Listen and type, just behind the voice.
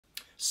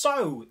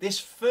So, this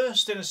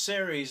first in a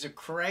series of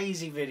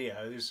crazy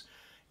videos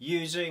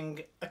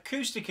using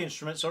acoustic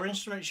instruments or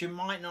instruments you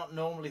might not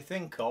normally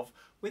think of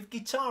with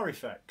guitar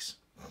effects.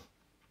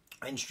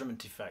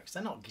 Instrument effects.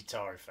 They're not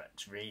guitar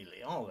effects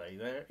really, are they?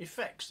 They're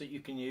effects that you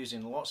can use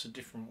in lots of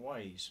different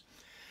ways.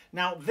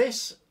 Now,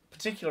 this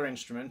particular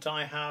instrument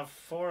I have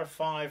 4 or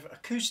 5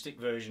 acoustic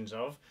versions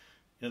of.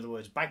 In other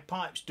words,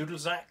 bagpipes,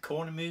 doodlesack,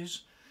 cornemuse.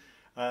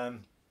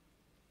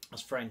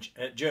 That's French,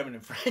 German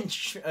and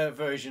French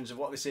versions of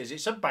what this is.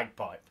 It's a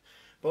bagpipe.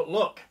 But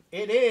look,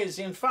 it is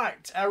in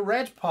fact a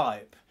red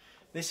pipe.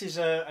 This is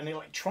an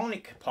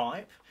electronic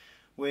pipe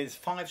with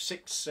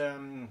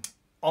 5-6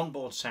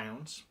 onboard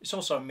sounds. It's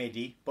also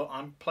MIDI, but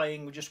I'm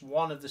playing with just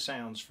one of the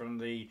sounds from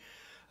the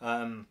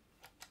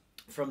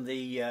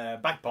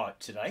bagpipe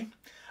today.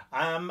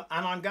 And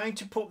I'm going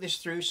to put this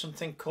through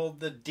something called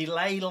the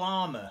Delay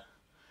Llama.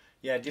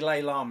 Yeah,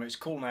 Delay Llama, it's a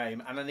cool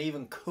name, and an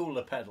even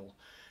cooler pedal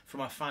from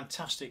a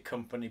fantastic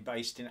company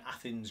based in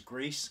Athens,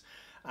 Greece.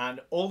 And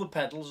all the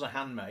pedals are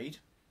handmade,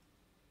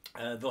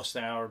 thus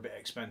they are a bit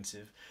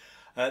expensive.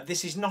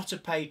 This is not a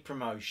paid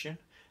promotion.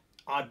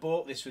 I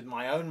bought this with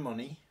my own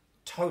money,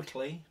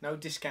 totally, no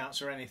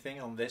discounts or anything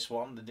on this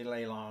one, the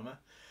Delay Llama.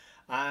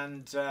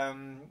 And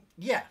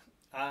yeah,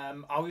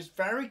 I was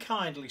very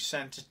kindly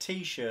sent a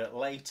t-shirt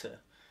later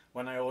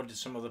when I ordered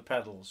some other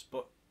pedals,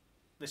 but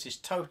this is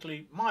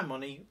totally my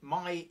money,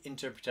 my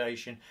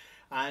interpretation,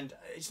 and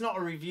it's not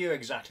a review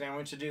exactly. I'm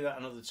going to do that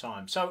another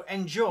time. So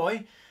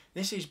enjoy.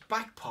 This is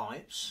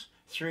bagpipes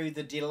through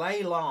the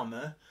Delay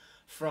Llama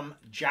from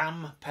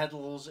Jam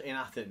Pedals in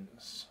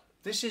Athens.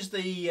 This is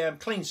the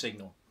clean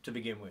signal to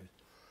begin with.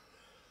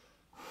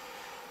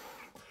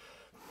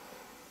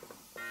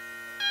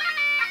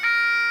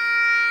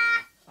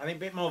 I think a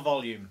bit more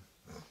volume.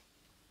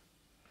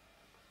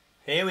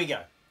 Here we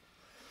go.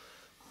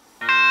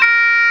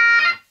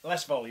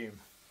 Less volume.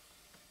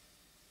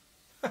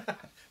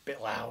 Bit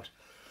loud.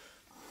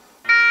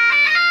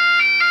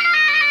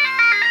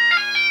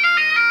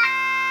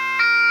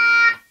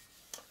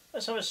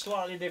 Let's have a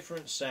slightly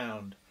different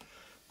sound.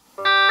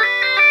 Here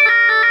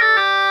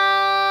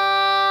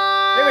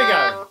we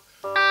go.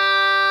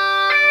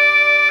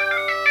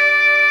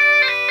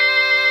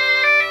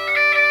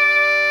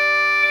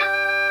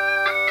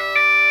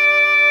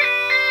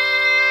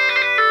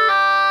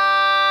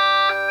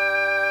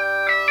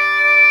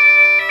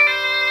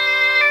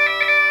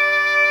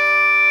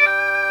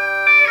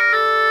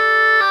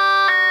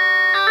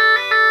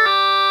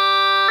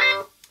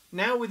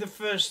 Now with the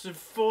first of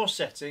 4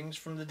 settings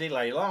from the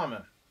Delay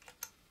Llama.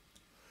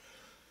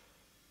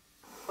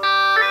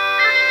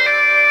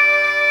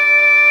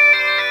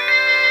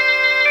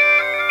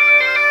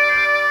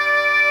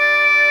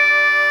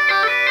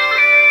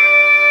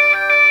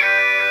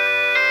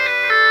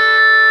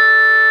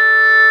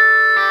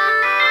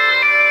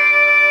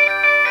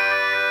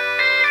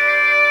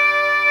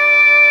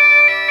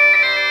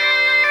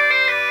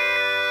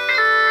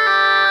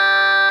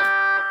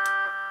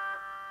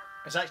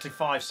 It's actually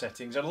 5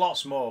 settings and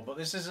lots more, but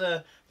this is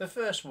the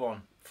first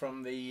one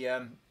from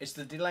the it's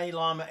the Delay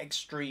Llama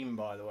Extreme,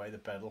 by the way, the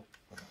pedal.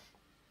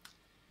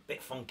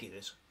 Bit funky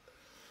this.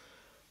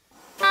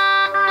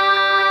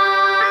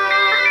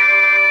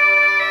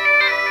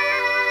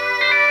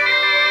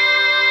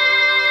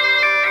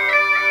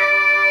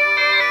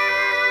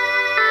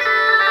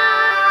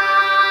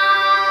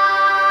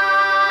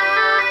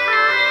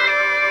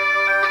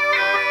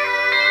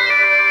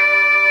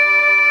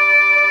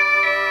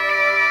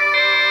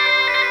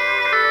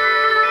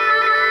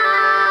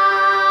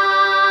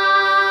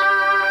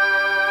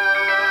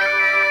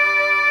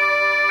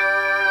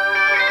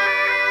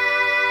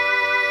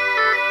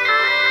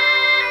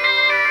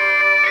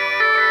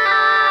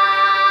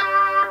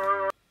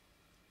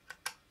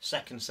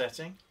 Second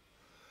setting.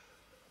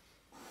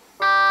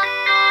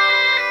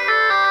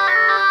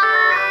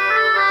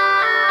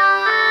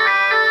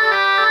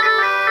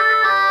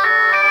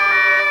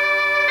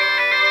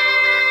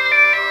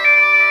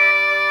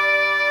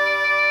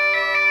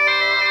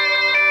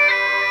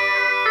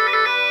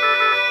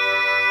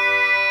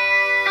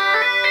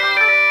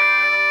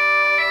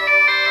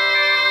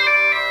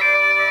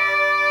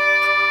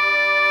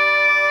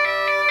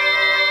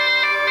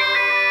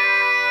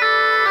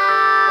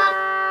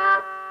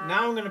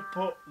 Now I'm going to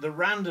put the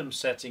random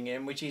setting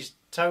in, which is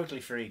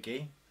totally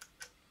freaky.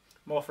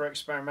 More for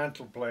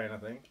experimental playing, I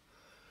think.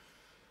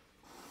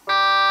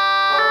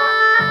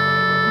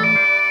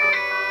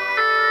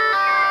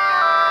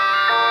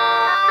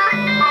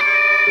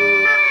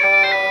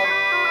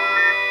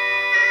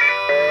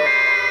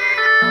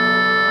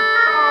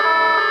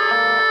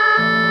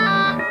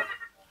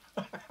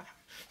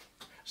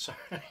 Sorry.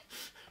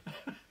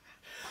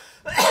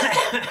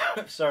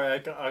 Sorry, I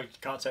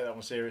can't take that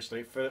one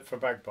seriously for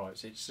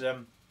bagpipes. It's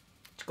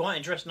quite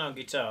interesting on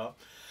guitar.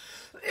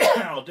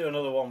 I'll do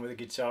another one with a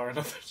guitar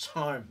another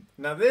time.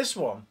 Now this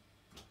one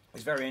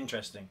is very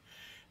interesting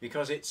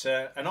because it's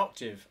an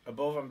octave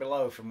above and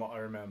below from what I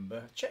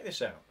remember. Check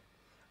this out.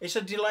 It's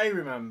a delay,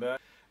 remember,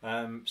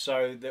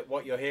 so that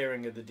what you're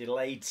hearing are the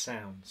delayed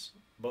sounds.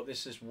 but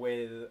this is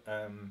with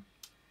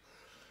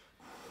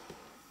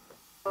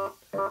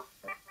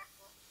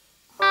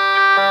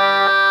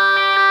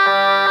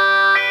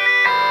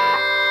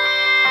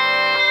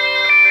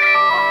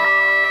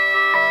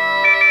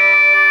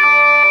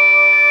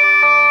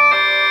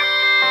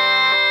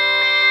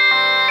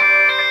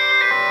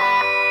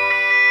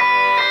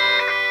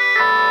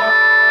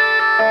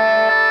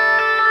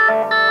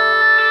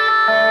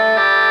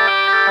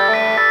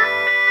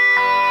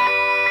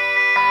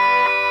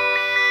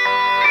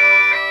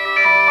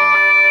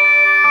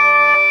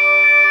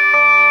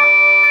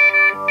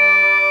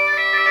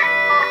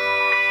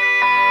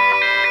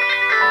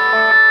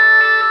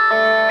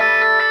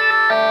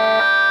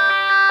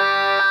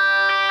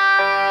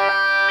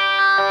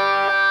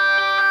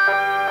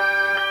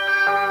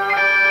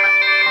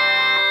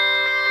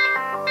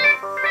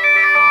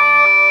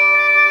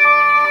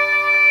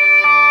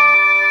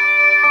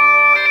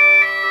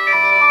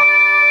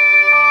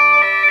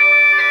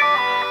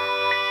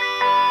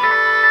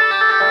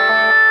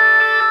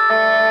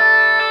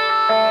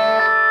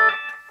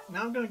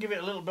I'm going to give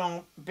it a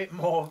little bit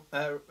more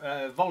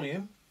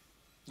volume,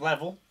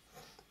 level,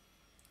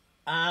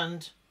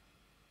 and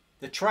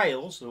the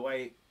trails, the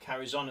way it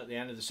carries on at the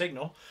end of the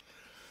signal.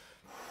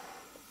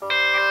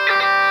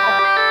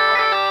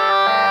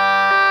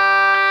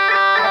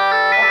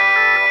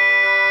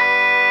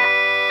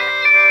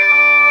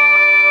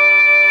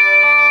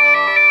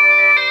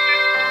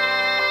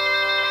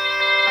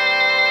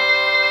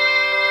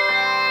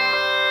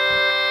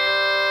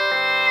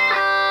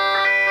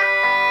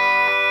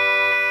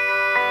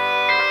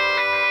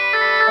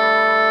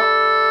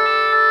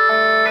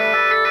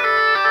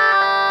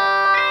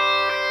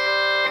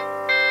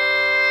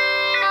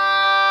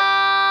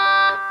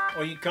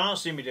 What you can't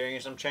see me doing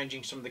is I'm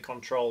changing some of the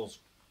controls.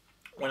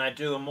 When I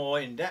do a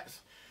more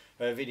in-depth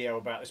video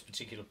about this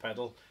particular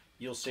pedal,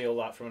 you'll see all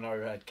that from an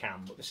overhead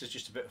cam. But this is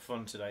just a bit of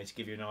fun today to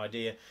give you an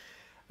idea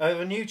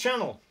of a new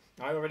channel.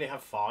 I already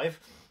have 4. This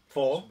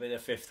will be the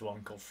 5th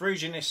one, called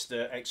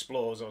Frusionista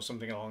Explores or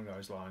something along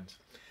those lines.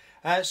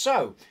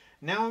 So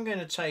now I'm going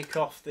to take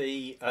off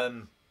the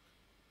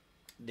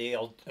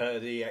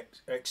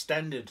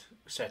extended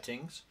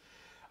settings,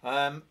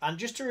 and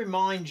just to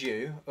remind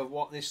you of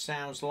what this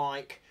sounds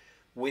like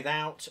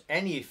without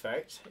any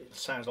effect. It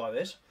sounds like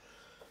this.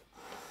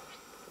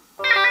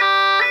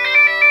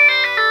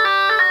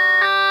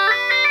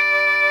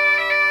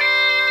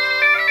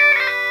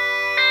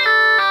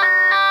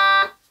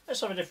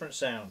 Let's have a different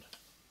sound.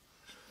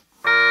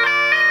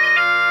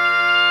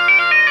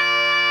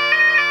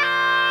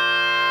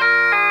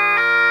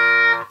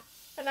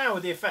 And now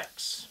with the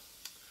effects.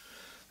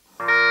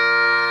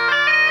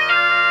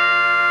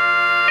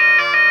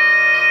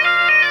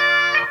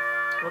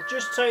 We'll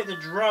just take the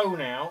drone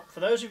out. For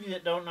those of you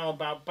that don't know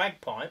about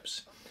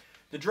bagpipes,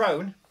 the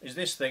drone is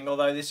this thing,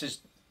 although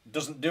this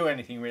doesn't do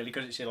anything really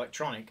because it's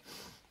electronic.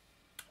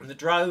 And the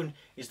drone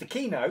is the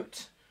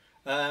keynote,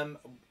 and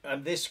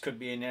this could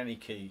be in any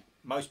key.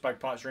 Most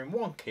bagpipes are in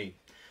one key.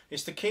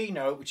 It's the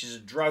keynote, which is a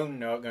drone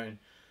note going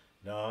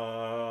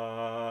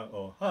da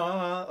or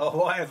ha or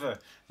whatever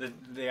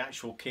the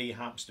actual key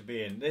happens to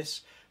be in.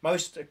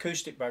 Most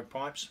acoustic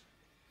bagpipes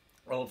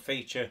will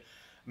feature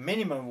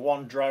minimum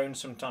 1 drone,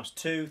 sometimes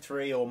 2,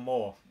 3 or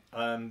more.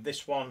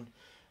 This one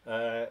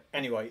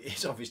anyway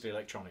is obviously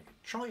electronic.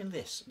 Try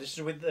this. This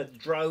is with the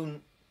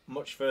drone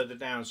much further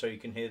down so you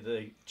can hear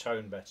the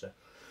tone better.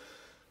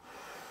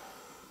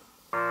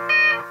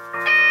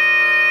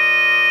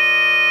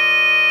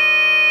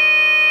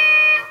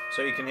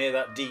 So you can hear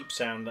that deep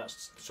sound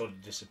that's sort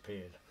of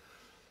disappeared.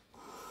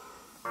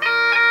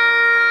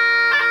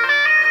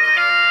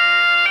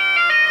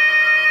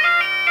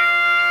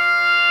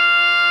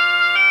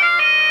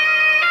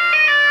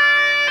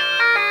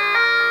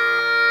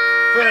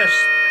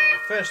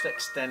 First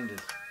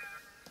extended.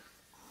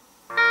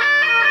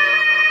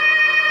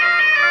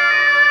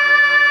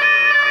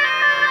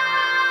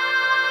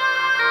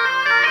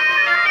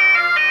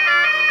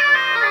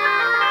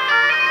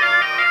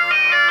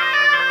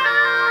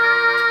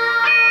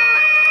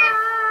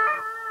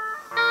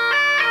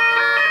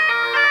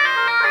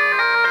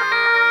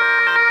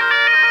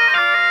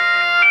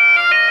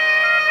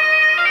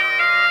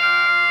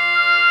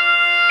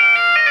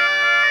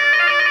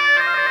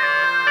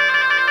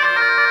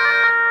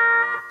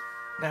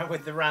 Now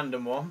with the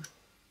random one,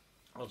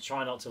 I'll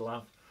try not to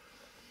laugh.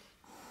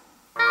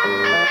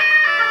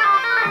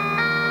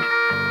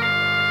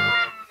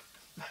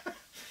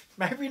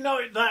 Maybe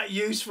not that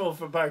useful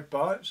for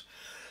bagpipes.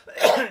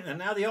 And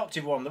now the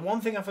octave one. The one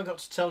thing I forgot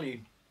to tell you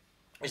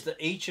is that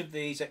each of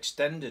these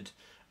extended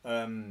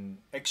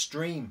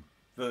extreme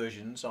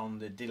versions on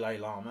the Delay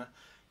Llama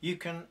you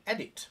can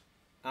edit,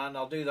 and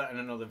I'll do that in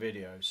another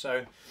video.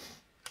 So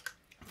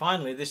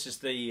finally, this is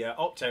the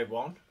octave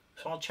one.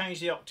 So I'll change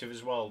the octave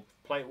as well.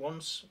 Play it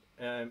once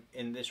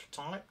in this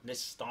type, this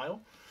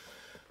style.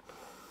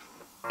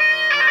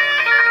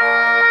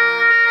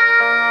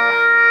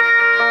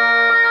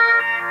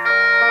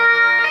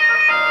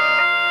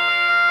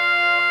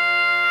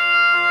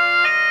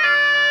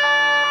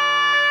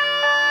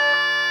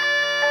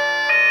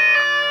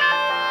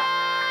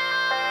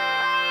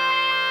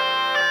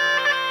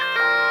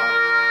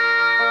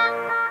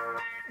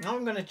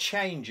 to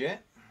change it.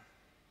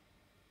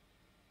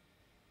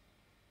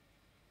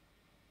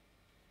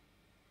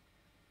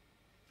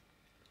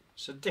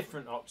 It's a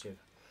different octave.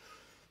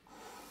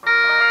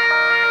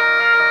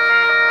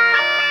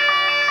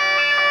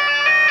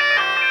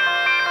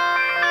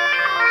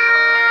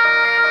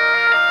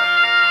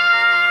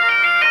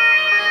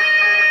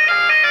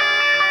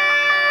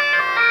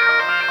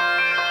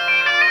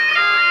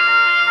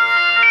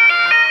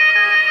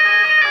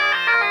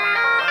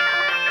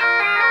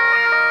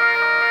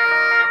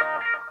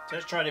 So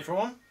let's try a different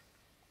one.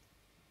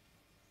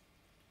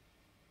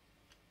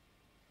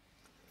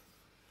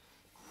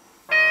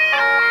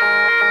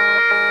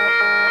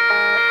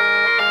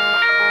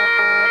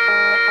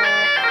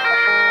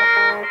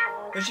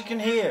 As you can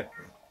hear,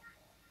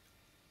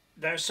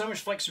 there's so much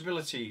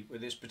flexibility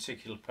with this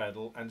particular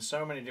pedal and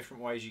so many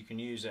different ways you can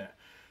use it.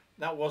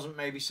 That wasn't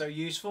maybe so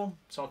useful,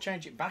 so I'll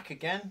change it back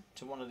again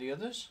to one of the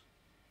others.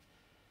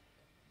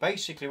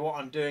 Basically what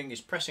I'm doing is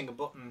pressing a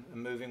button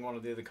and moving one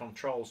of the other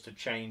controls to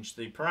change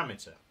the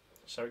parameter.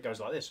 So it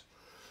goes like this.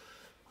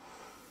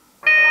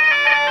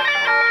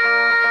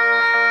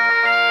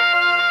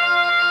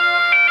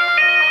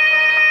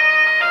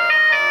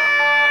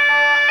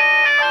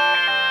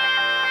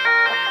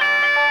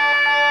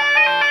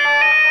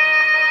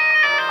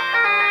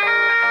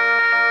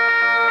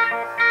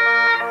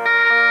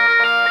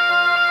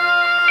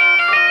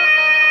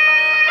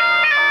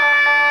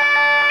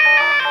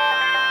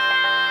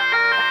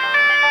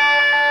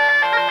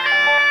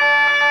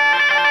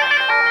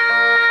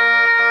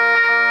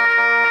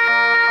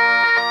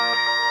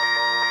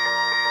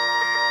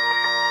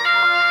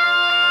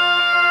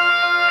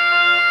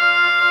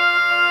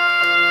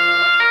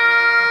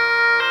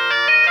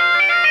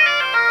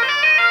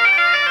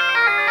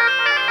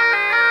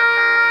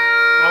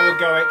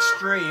 Go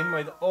extreme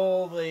with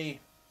all the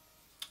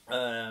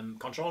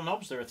control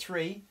knobs. There are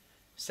 3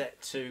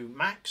 set to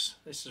max.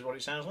 This is what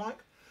it sounds like.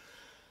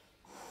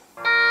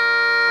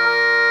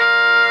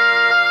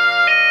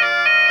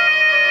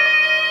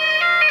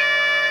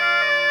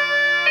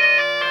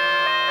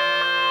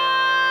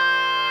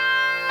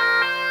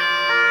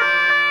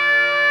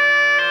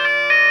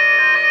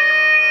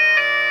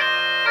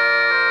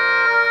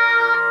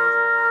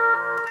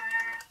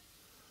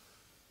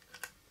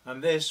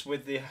 And this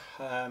with the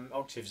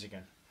octaves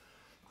again.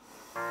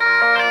 Now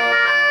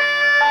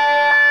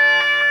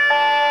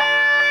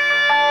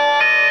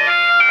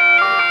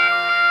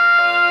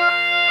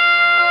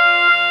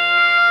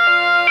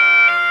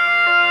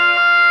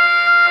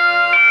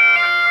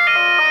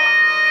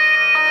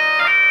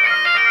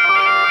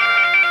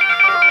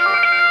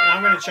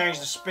I'm going to change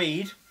the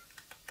speed.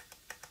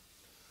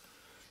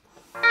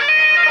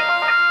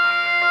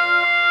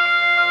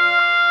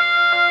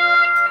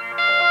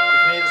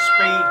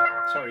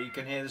 Sorry, you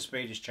can hear the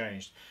speed has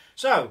changed.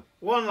 So,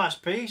 one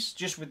last piece,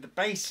 just with the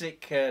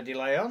basic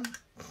delay on.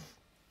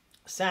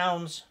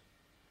 Sounds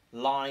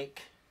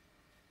like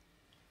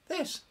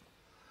this.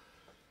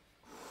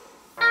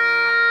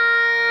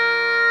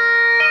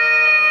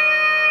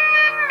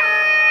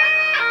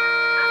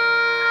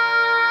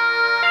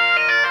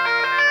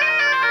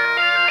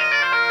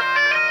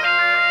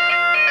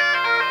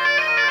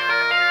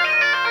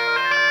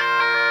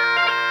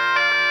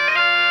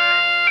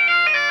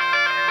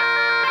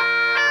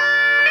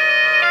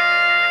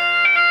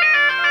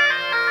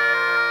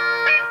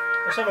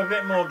 Let's have a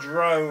bit more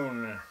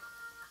drone.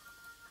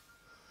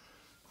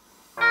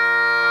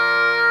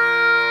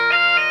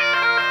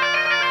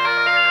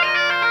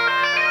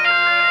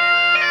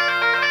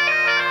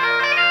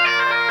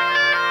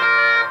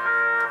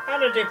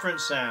 And a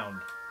different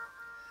sound.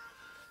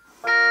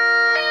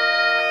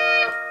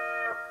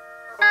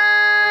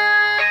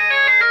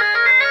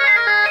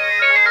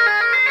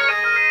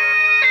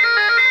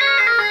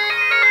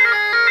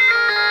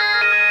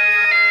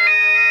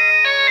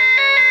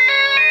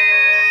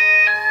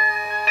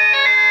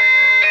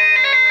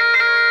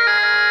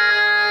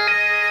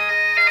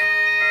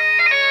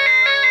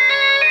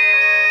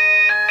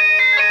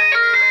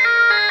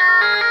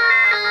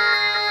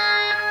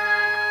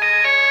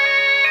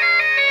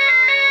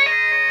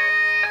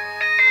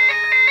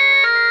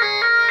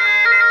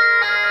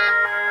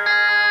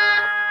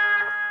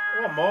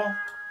 One more.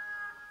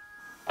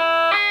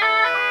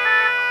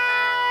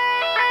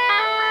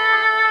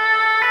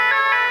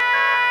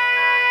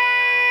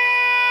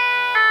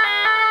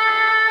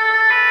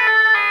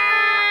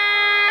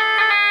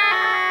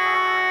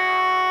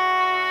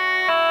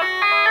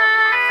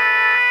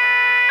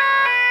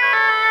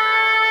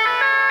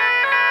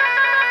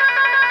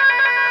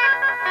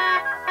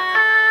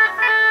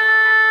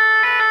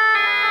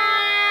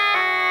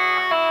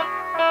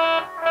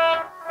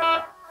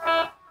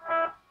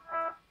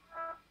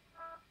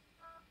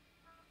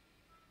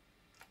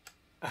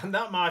 And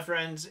that, my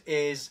friends,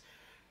 is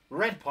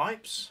red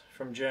pipes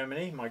from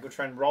Germany. My good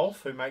friend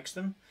Rolf, who makes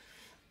them.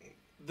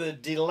 The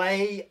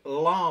Delay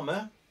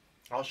Llama.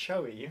 I'll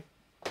show it you.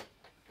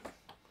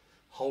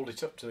 Hold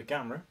it up to the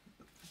camera.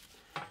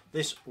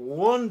 This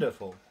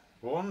wonderful,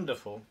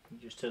 wonderful.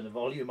 Just turn the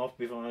volume off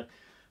before I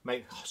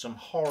make some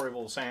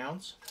horrible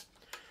sounds.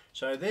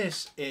 So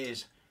this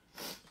is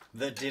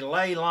the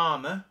Delay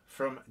Llama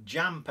from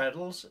Jam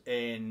Pedals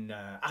in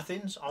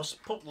Athens. I'll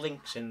put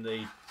links in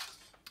the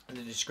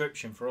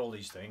description for all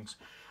these things,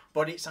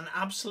 but it's an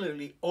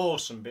absolutely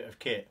awesome bit of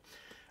kit.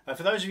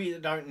 For those of you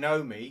that don't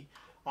know me,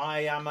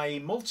 I am a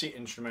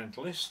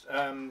multi-instrumentalist,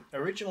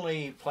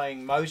 originally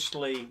playing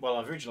mostly, well,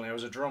 originally I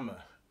was a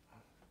drummer,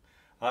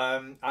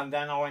 and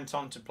then I went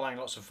on to playing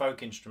lots of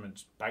folk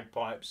instruments,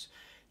 bagpipes,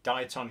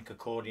 diatonic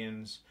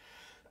accordions.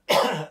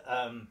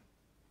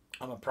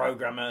 I'm a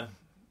programmer,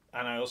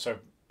 and I also,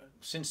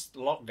 since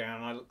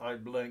lockdown, I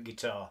learned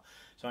guitar,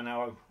 so I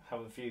now have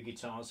a few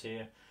guitars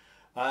here.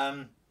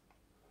 And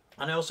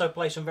I also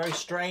play some very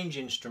strange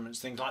instruments,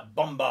 things like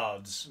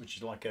bombards, which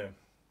is like a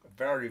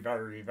very,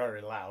 very, very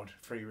loud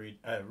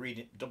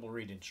double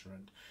reed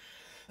instrument.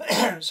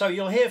 So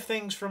you'll hear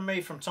things from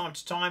me from time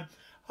to time.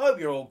 Hope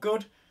you're all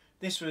good.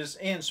 This was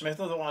Ian Smith,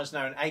 otherwise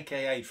known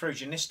aka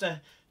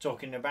Frusionista,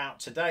 talking about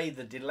today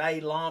the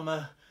Delay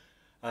Llama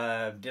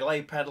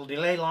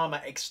Delay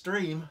Llama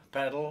Extreme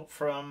pedal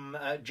from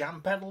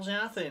Jam Pedals in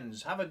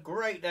Athens. Have a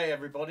great day,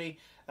 everybody,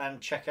 and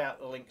check out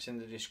the links in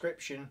the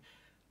description.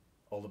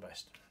 All the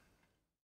best.